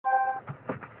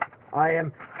I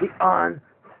am the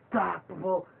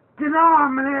unstoppable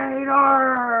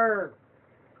denominator!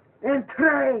 And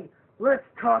today, let's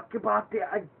talk about the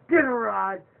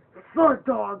Iditarod sled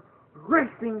dog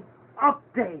racing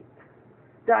update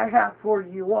that I have for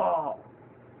you all.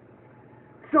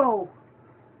 So,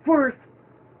 first,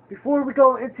 before we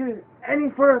go into any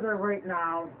further right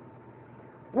now,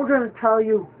 we're going to tell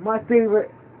you my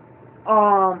favorite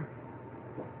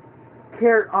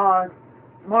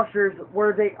mushers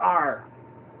where they are.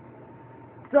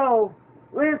 So,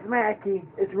 Lance Mackey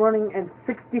is running in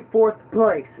 64th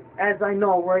place, as I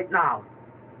know right now,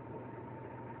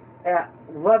 at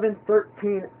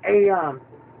 11:13 a.m.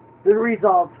 The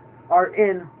results are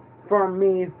in from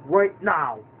me right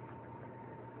now.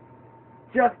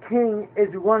 Jeff King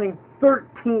is running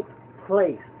 13th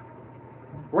place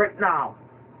right now.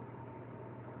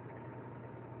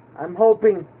 I'm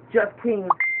hoping Jeff King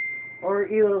or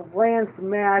either Lance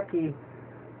Mackey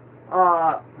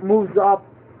moves up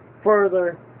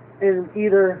further, and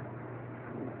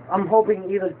I'm hoping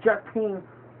either Jeff King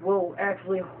will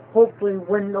actually hopefully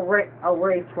win a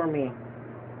race for me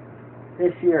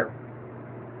this year.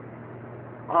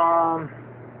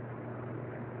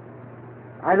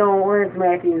 I know Lance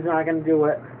Mackey is not going to do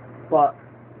it, but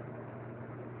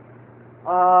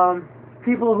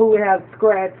people who have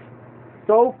scratched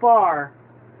so far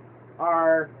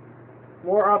are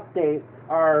more updates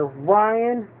are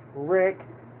Ryan, Rick,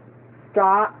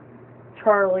 Scott,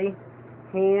 Charlie,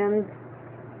 Hans,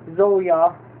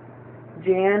 Zoya,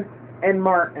 Jan, and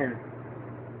Martin.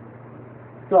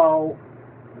 So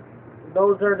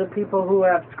those are the people who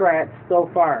have scratched so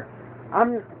far.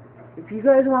 If you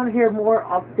guys want to hear more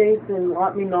updates and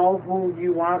let me know who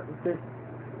you want this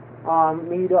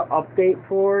me to update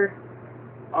for,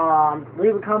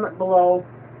 leave a comment below.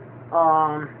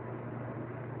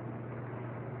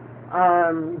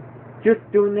 I'm just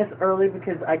doing this early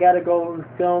because I gotta go and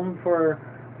film for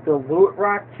the Loot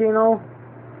Rock channel.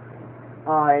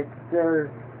 It's their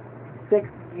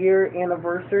 6th year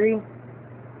anniversary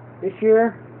this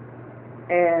year,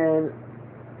 and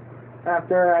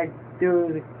after I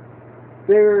do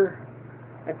their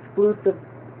exclusive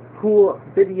cool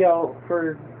video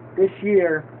for this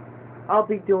year, I'll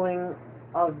be doing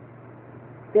a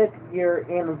 5th year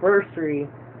anniversary.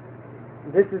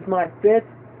 This is my 5th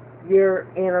year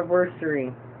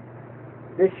anniversary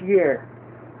this year,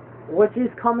 which is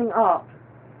coming up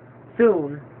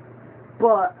soon,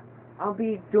 but I'll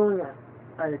be doing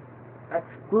an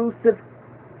exclusive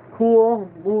cool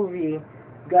movie you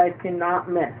guys cannot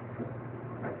miss.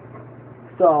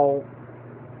 So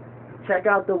check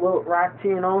out the Loot Rock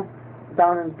channel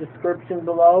down in the description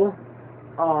below.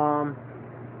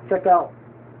 Check out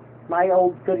my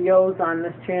old videos on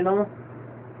this channel,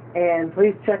 and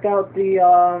please check out the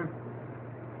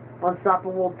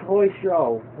Unstoppable Toy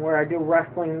Show, where I do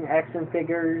wrestling action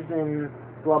figures and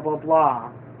blah blah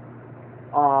blah.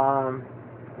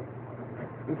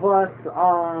 Plus,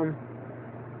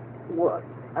 what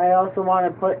I also want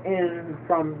to put in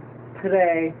from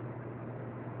today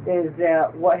is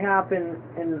that what happened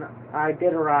in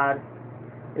Iditarod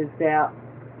is that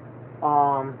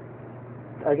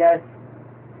I guess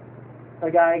a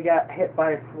guy got hit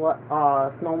by a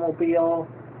snowmobile,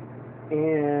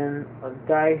 and a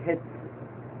guy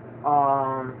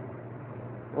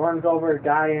runs over a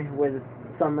guy with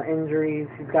some injuries.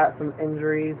 He's got some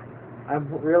injuries. I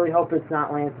really hope it's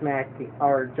not Lance Mackey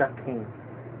or Jeff King.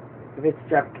 If it's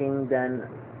Jeff King, then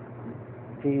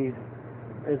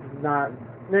it's not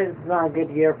a good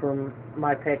year for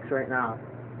my picks right now.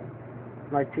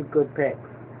 My 2 good picks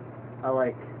I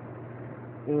like.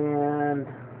 And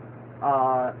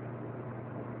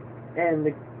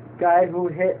the guy who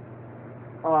hit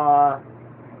the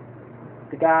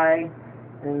guy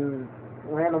and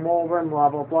ran him over and blah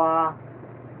blah blah,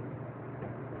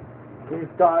 his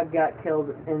dog got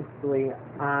killed instantly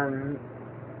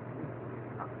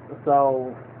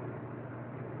so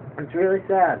it's really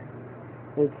sad.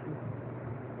 It's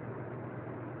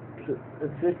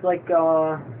just like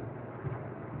I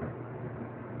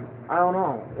don't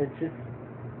know, it's just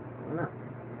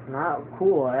not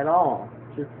cool at all.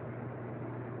 Just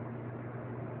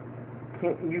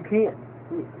if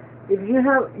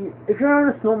you're on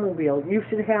a snowmobile, you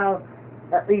should have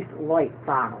at least lights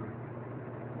on them.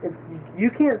 If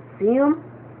you can't see them,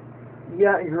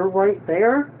 yeah, you're right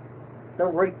there. They're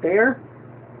right there.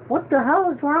 What the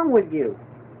hell is wrong with you?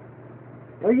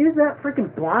 Are you that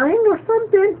freaking blind or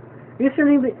something? You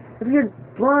shouldn't even. If you're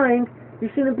blind, you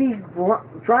shouldn't be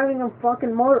driving a fucking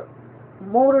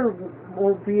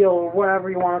motormobile or whatever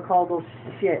you want to call those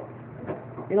shit.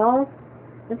 You know?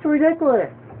 It's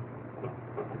ridiculous.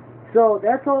 So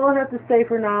that's all I have to say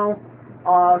for now,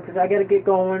 because I gotta get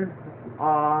going.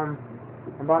 I'm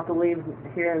about to leave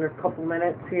here in a couple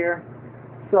minutes here.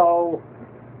 So,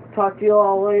 talk to you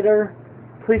all later.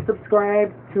 Please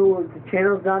subscribe to the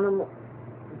channels down in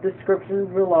the description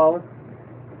below.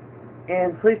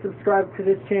 And please subscribe to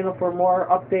this channel for more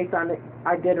updates on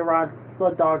Iditarod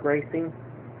sled dog racing.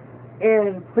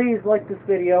 And please like this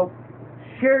video,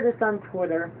 share this on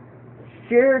Twitter,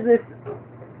 share this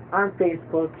on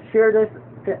Facebook, share this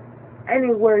to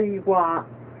anywhere you want,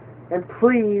 and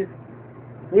please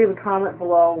leave a comment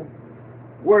below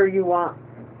where you want,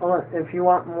 if you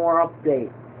want more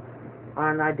updates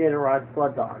on Iditarod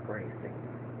sled dog racing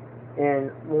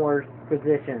and more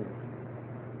positions.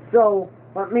 So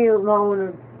let me know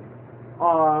in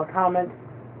comments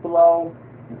below,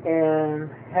 and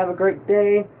have a great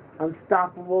day.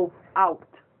 Unstoppable out.